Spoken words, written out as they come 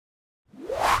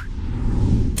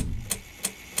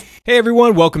Hey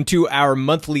everyone, welcome to our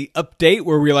monthly update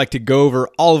where we like to go over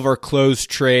all of our closed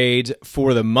trades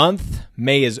for the month.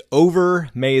 May is over,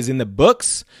 May is in the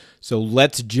books, so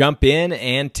let's jump in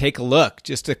and take a look.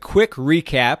 Just a quick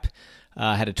recap.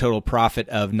 Had a total profit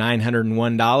of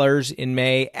 $901 in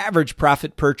May, average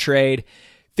profit per trade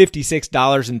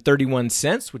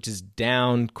 $56.31, which is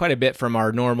down quite a bit from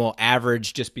our normal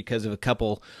average just because of a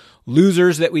couple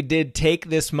losers that we did take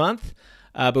this month.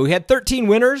 But we had 13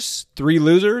 winners, 3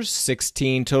 losers,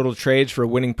 16 total trades for a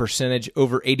winning percentage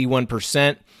over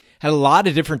 81%. Had a lot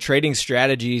of different trading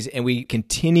strategies, and we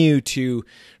continue to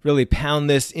really pound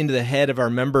this into the head of our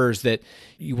members that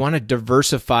you want to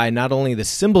diversify not only the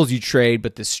symbols you trade,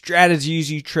 but the strategies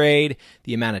you trade,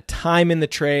 the amount of time in the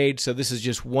trade. So this is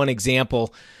just one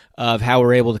example of how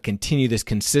we're able to continue this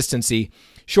consistency.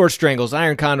 Short strangles,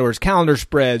 iron condors, calendar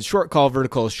spreads, short call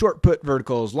verticals, short put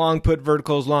verticals, long put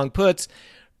verticals, long puts,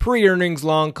 pre-earnings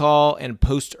long call, and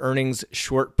post-earnings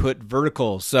short put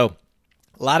verticals. So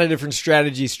a lot of different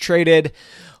strategies traded.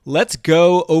 Let's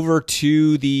go over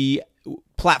to the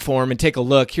platform and take a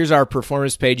look. Here's our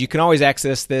performance page. You can always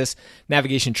access this,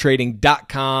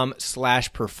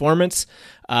 NavigationTrading.com/performance.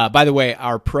 By the way,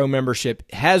 our pro membership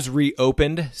has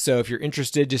reopened. So if you're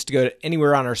interested, just to go to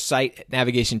anywhere on our site at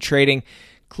Navigation Trading,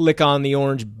 click on the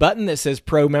orange button that says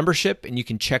Pro Membership, and you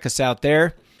can check us out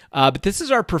there. But this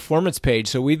is our performance page.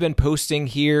 So we've been posting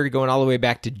here going all the way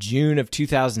back to June of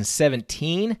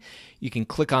 2017. You can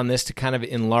click on this to kind of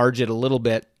enlarge it a little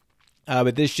bit.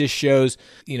 But this just shows,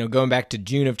 going back to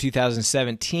June of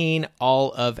 2017,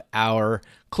 all of our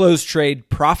closed trade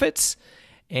profits.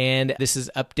 And this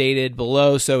is updated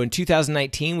below. So in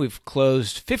 2019, we've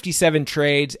closed 57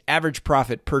 trades, average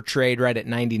profit per trade right at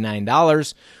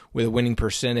 $99 with a winning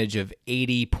percentage of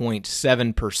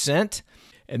 80.7%.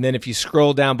 And then if you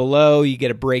scroll down below, you get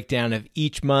a breakdown of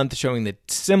each month showing the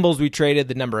symbols we traded,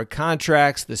 the number of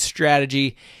contracts, the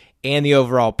strategy, and the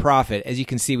overall profit. As you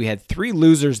can see, we had 3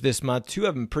 losers this month, 2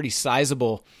 of them pretty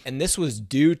sizable. And this was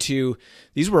due to,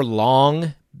 these were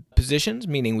long positions,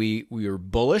 meaning we were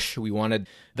bullish. We wanted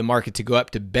the market to go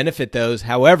up to benefit those.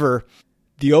 However,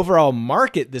 the overall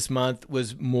market this month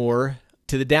was more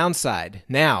to the downside.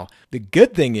 Now, the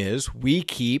good thing is we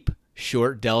keep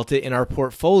short delta in our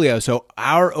portfolio. So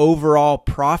our overall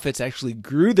profits actually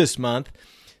grew this month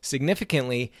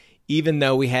significantly, even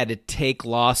though we had to take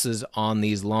losses on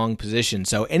these long positions.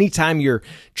 So anytime you're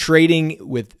trading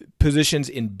with positions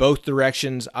in both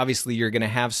directions, obviously you're going to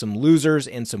have some losers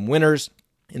and some winners.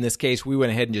 In this case, we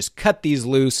went ahead and just cut these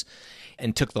loose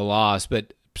and took the loss,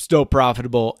 but still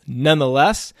profitable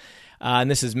nonetheless.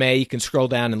 And this is May. You can scroll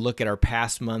down and look at our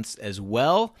past months as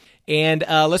well. And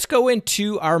let's go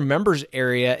into our members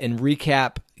area and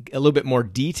recap a little bit more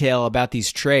detail about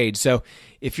these trades. So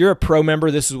if you're a pro member,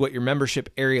 this is what your membership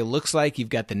area looks like. You've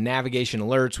got the navigation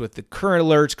alerts with the current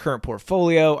alerts, current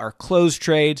portfolio, our closed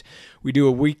trades. We do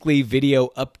a weekly video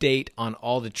update on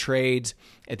all the trades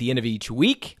at the end of each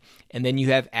week. And then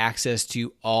you have access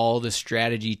to all the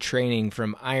strategy training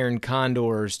from iron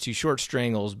condors to short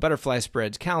strangles, butterfly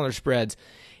spreads, calendar spreads,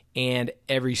 and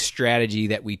every strategy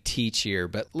that we teach here.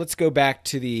 But let's go back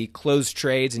to the closed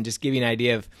trades and just give you an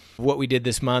idea of what we did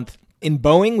this month. In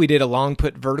Boeing, we did a long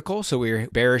put vertical, so we were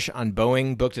bearish on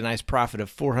Boeing, booked a nice profit of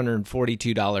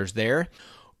 $442 there.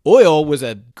 Oil was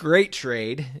a great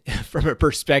trade from a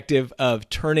perspective of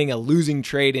turning a losing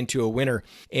trade into a winner.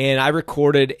 And I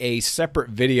recorded a separate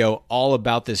video all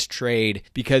about this trade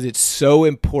because it's so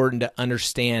important to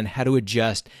understand how to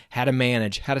adjust, how to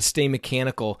manage, how to stay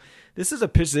mechanical. This is a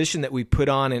position that we put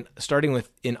on starting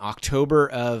in October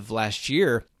of last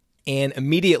year and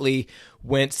immediately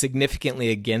went significantly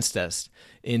against us.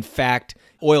 In fact,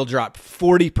 oil dropped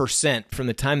 40% from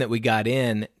the time that we got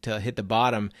in to hit the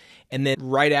bottom. And then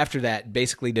right after that,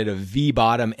 basically did a V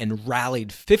bottom and rallied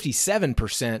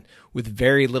 57% with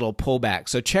very little pullback.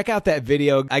 So check out that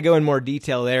video. I go in more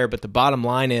detail there, but the bottom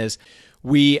line is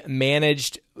we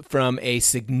managed from a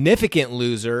significant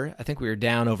loser. I think we were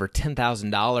down over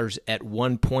 $10,000 at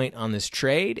one point on this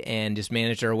trade and just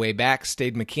managed our way back,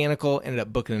 stayed mechanical, ended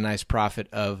up booking a nice profit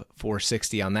of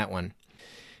 $460 on that one.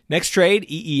 Next trade,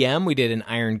 EEM, we did an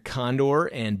iron condor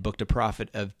and booked a profit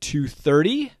of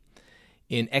 $230.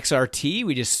 In XRT,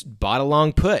 we just bought a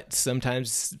long put.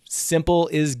 Sometimes simple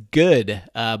is good.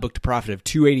 Booked a profit of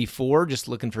 $284, just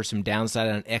looking for some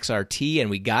downside on XRT, and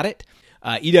we got it.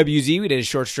 EWZ, we did a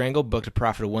short strangle, booked a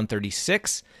profit of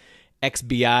 $136.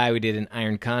 XBI, we did an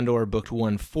iron condor, booked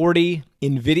 $140.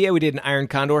 NVIDIA, we did an iron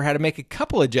condor, had to make a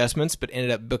couple adjustments, but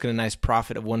ended up booking a nice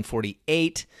profit of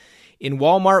 $148. In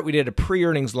Walmart, we did a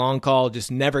pre-earnings long call,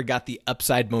 just never got the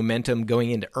upside momentum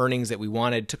going into earnings that we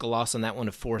wanted. Took a loss on that one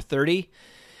of $430.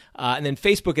 And then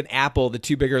Facebook and Apple, the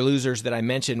two bigger losers that I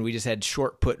mentioned, we just had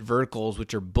short put verticals,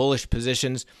 which are bullish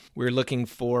positions. We were looking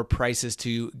for prices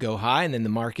to go high, and then the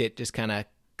market just kind of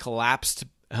collapsed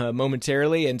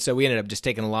momentarily, and so we ended up just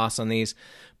taking a loss on these.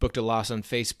 Booked a loss on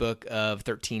Facebook of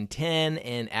 1310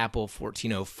 and Apple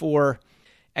 1404.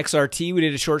 XRT, we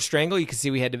did a short strangle. You can see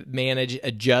we had to manage,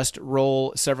 adjust,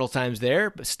 roll several times there,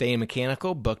 but staying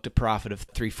mechanical, booked a profit of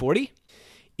 340.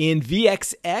 In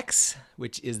VXX,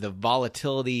 which is the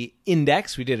volatility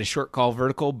index, we did a short call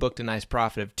vertical, booked a nice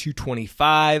profit of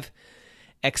 225.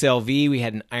 XLV, we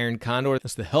had an iron condor.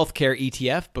 That's the healthcare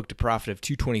ETF, booked a profit of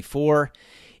 224.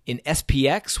 In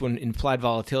SPX, when implied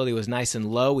volatility was nice and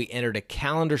low, we entered a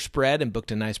calendar spread and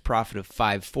booked a nice profit of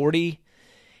 540.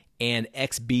 And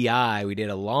XBI, we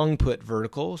did a long put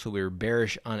vertical, so we were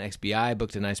bearish on XBI,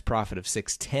 booked a nice profit of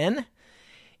 610.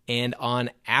 And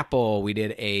on Apple, we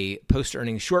did a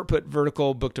post-earnings short put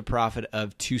vertical, booked a profit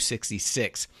of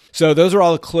 266. So those are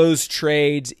all the closed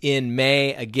trades in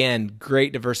May. Again,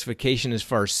 great diversification as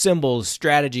far as symbols,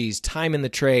 strategies, time in the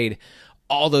trade,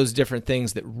 all those different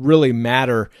things that really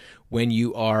matter when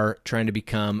you are trying to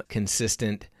become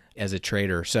consistent as a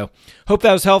trader. So hope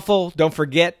that was helpful. Don't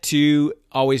forget to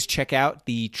always check out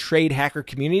the Trade Hacker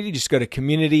community. Just go to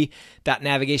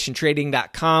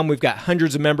community.navigationtrading.com. We've got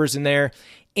hundreds of members in there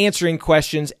answering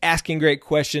questions, asking great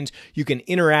questions. You can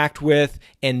interact with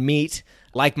and meet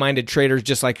like-minded traders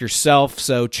just like yourself.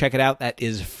 So check it out. That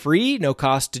is free, no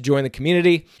cost to join the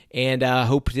community, and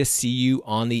hope to see you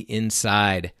on the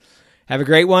inside. Have a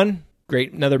great one.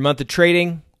 Great another month of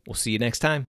trading. We'll see you next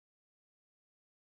time.